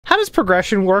does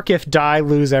progression work if die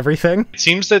lose everything? It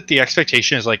seems that the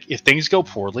expectation is like if things go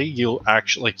poorly, you'll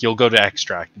go to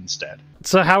extract instead.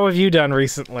 So how have you done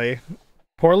recently?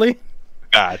 Poorly?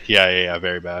 Bad. Yeah,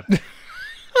 very bad.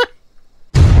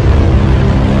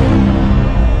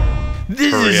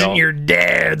 This isn't your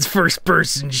dad's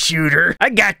first-person shooter. I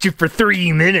got you for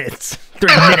 3 minutes.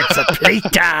 3 minutes of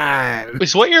playtime.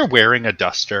 Is what you're wearing a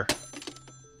duster?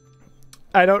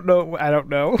 I don't know. I don't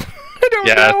know.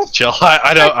 Yeah, chill.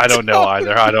 I don't know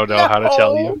either. I don't know how to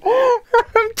tell you.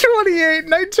 I'm 28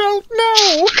 and I don't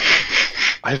know.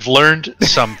 I've learned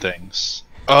some things.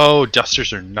 Oh,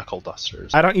 dusters are knuckle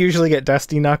dusters. I don't usually get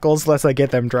dusty knuckles unless I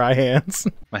get them dry hands.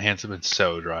 My hands have been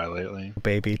so dry lately.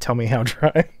 Baby, tell me how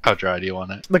dry. How dry do you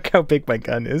want it? Look how big my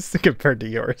gun is compared to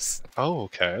yours. Oh,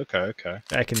 okay.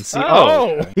 I can see.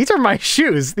 Oh, okay. These are my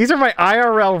shoes. These are my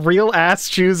IRL real ass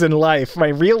shoes in life. My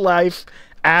real life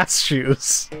ass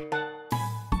shoes.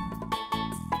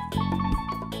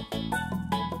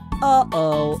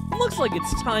 Uh-oh. Looks like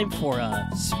it's time for a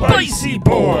spicy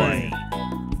boy.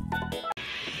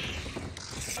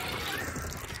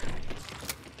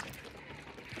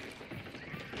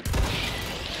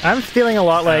 I'm feeling a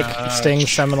lot like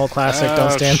Sting's seminal classic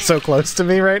Don't Stand So Close to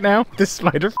Me right now. This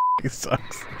spider f***ing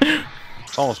sucks.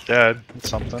 It's almost dead. It's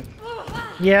something.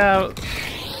 Yeah,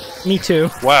 me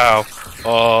too. Wow.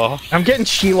 I'm getting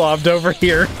she-lobbed over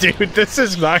here, dude. This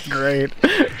is not great.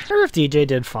 I wonder if DJ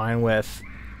did fine with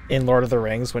in Lord of the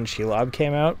Rings when Shelob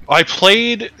came out. I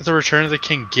played the Return of the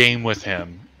King game with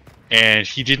him, and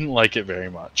he didn't like it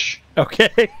very much.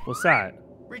 Okay. What's that?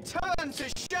 Return to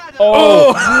Showdown.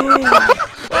 Oh!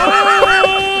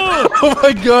 Oh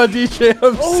my god, DJ,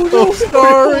 I'm so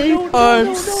sorry.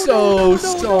 I'm so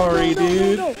sorry,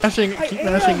 dude. Keep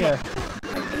mashing it.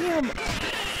 I am.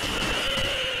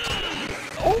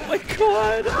 Oh my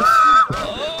god.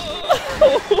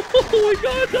 Oh my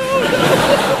god, no.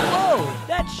 Whoa,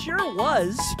 that sure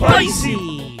was spicy.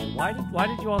 Why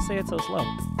did you all say it so slow?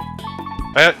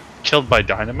 I got killed by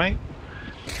dynamite.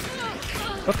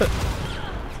 What the?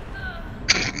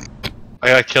 I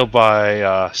got killed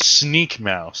by Sneak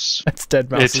Mouse. That's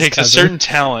Dead Mouse. It takes a certain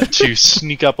talent to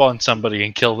sneak up on somebody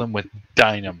and kill them with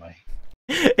dynamite.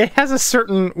 It has a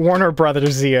certain Warner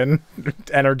Brothers-ian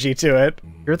energy to it.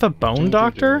 You're the Bone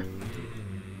Doctor?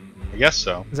 I guess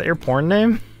so. Is that your porn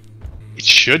name? It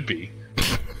should be.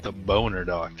 The Boner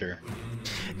Doctor.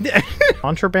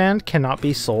 Contraband cannot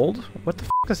be sold? What the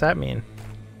f does that mean?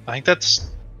 I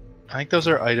think those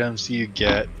are items you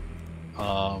get.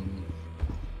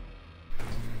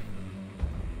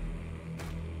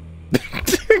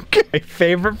 My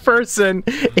favorite person,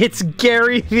 it's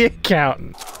Gary the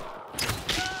accountant.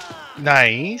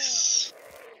 Nice.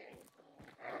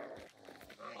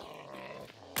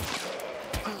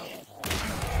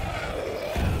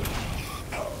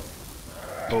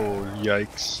 Oh,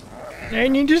 yikes.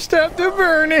 And you just have to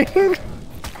burning.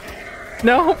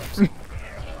 No.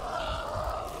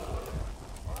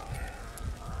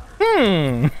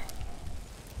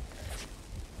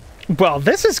 Well,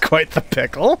 this is quite the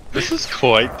pickle. This is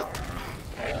quite...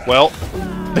 Well...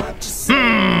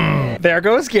 There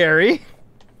goes Gary.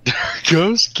 There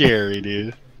goes Gary,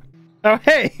 dude. Oh,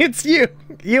 hey, it's you.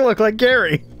 You look like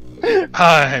Gary.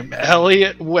 I'm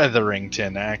Elliot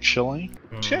Weatherington, actually.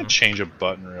 I'm just gonna change a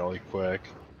button really quick.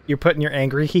 You're putting your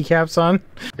angry keycaps on?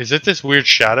 Is it this weird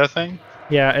shadow thing?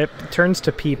 Yeah, it turns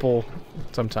to people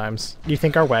sometimes. You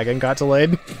think our wagon got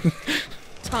delayed?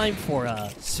 Time for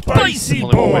a spicy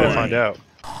Only one way to boy. find out.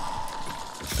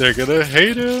 They're gonna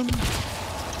hate him.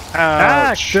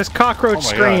 Ah, Ouch. this cockroach Oh my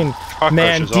screen. God. Cockroaches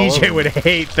Man, all DJ over would me.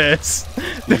 hate this.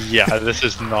 Yeah, this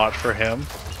is not for him.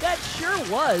 That sure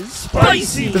was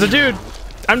spicy. There's a dude.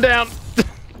 I'm down.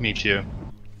 Me too.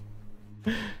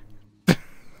 Do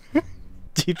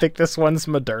you think this one's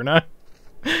Moderna?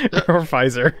 Or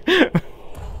Pfizer?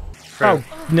 Oh,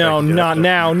 no, not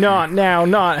now, not now,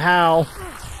 not how.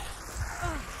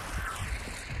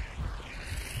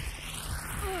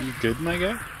 You good, my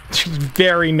guy?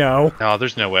 Very no. No,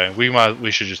 there's no way.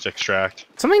 We should just extract.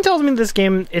 Something tells me this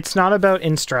game, it's not about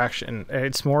instruction.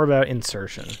 It's more about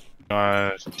insertion.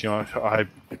 Do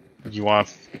you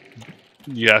want?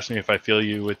 You asked me if I feel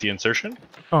you with the insertion.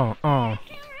 Oh.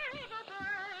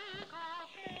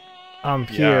 I'm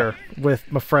here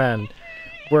with my friend.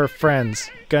 We're friends.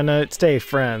 Gonna stay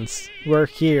friends. We're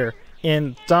here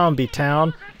in Zombie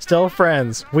Town. Still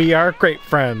friends. We are great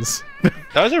friends.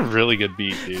 That was a really good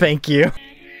beat, dude. Thank you.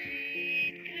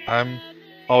 I'm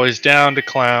always down to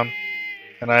clown,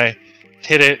 and I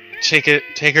hit it,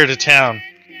 take her to town.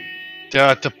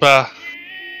 Da da ba,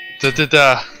 da da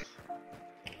da.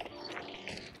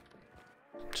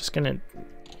 Just gonna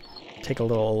take a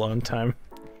little alone time.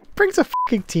 Brings a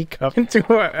fucking teacup into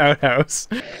our outhouse.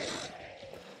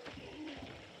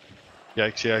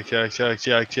 Yikes, yikes, yikes, yikes,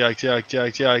 yikes, yikes, yikes,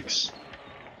 yikes, yikes.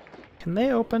 Can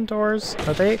they open doors?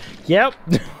 Are they? Yep.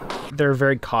 They're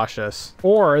very cautious.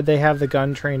 Or they have the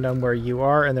gun trained on where you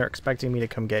are and they're expecting me to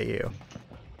come get you.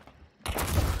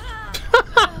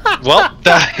 Well,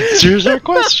 that answers our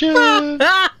question.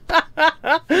 I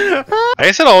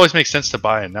guess it always makes sense to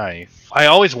buy a knife. I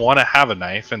always want to have a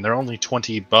knife, and they're only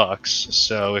 $20.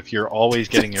 So if you're always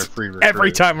getting your free recruit,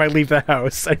 Every time I leave the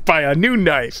house, I buy a new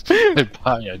knife. I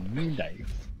buy a new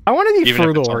knife. I want to be Even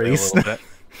frugal, if it's only a Reese. little bit.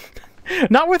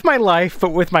 Not with my life,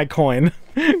 but with my coin.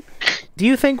 Do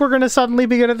you think we're going to suddenly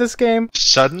be good at this game?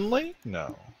 Suddenly?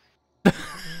 No.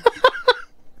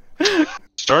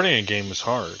 Starting a game is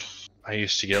hard. I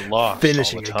used to get lost.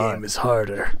 Finishing all the a time. game is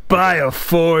harder. Buy a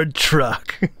Ford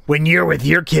truck. When you're with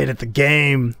your kid at the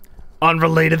game,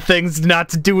 unrelated things not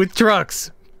to do with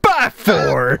trucks. Buy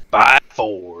Ford. Buy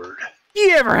Ford.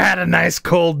 You ever had a nice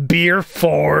cold beer,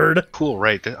 Ford? Cool,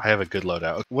 right. I have a good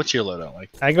loadout. What's your loadout like?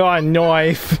 I got a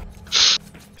knife.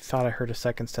 I thought I heard a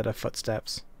second set of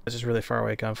footsteps. This is really far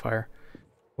away gunfire.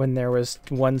 When there was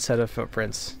one set of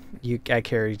footprints, I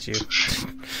carried you.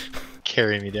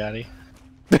 Carry me, daddy.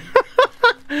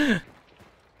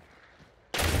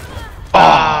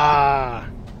 Ah!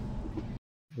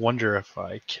 Wonder if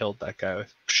I killed that guy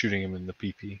with shooting him in the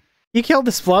PP. You killed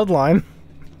this bloodline.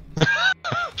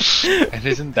 And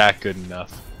isn't that good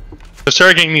enough? I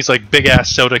started getting these like big ass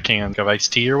soda cans of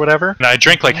iced tea or whatever, and I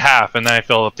drink like half, and then I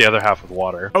fill up the other half with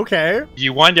water. Okay.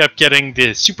 You wind up getting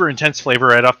the super intense flavor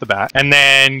right off the bat, and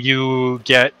then you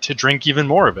get to drink even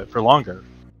more of it for longer.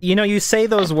 You know, you say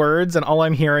those words, and all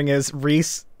I'm hearing is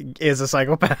Reese is a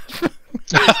psychopath.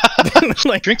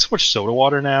 Like, drink so much soda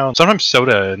water now. Sometimes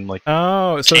soda and like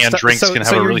so canned drinks can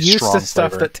have a really used strong to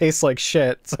stuff flavor. that tastes like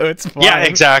shit, so it's fine. Yeah,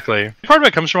 exactly. Part of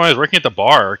it comes from when I was working at the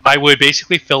bar. I would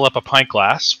basically fill up a pint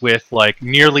glass with like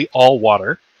nearly all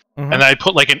water, and then I'd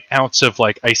put like an ounce of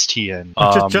like iced tea in.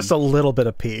 Just a little bit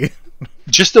of pee.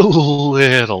 Just a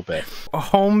little bit.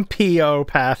 Home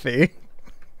P-O-pathy.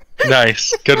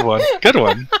 Nice. Good one. Good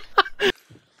one.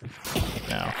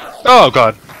 No. Oh,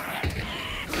 God.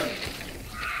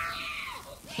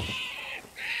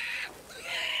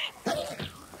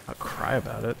 I'll cry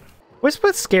about it. What's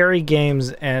with scary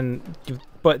games and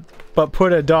but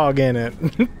put a dog in it?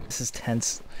 This is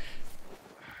tense.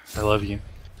 I love you.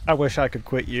 I wish I could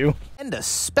quit you. And a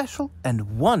special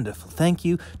and wonderful thank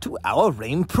you to our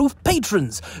Rainproof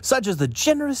patrons, such as the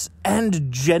generous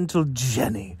and gentle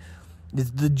Jenny.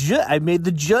 It's I made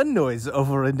the J noise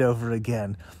over and over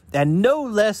again. And no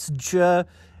less J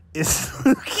is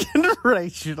Luke and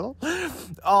Rachel.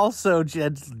 Also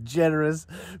gentle, generous,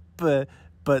 but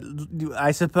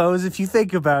I suppose if you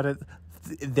think about it,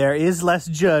 there is less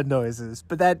J noises.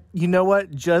 But that, you know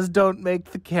what? J's don't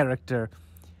make the character.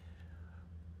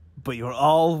 But you're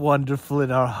all wonderful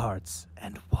in our hearts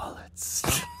and wallets.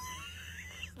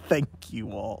 Thank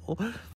you all.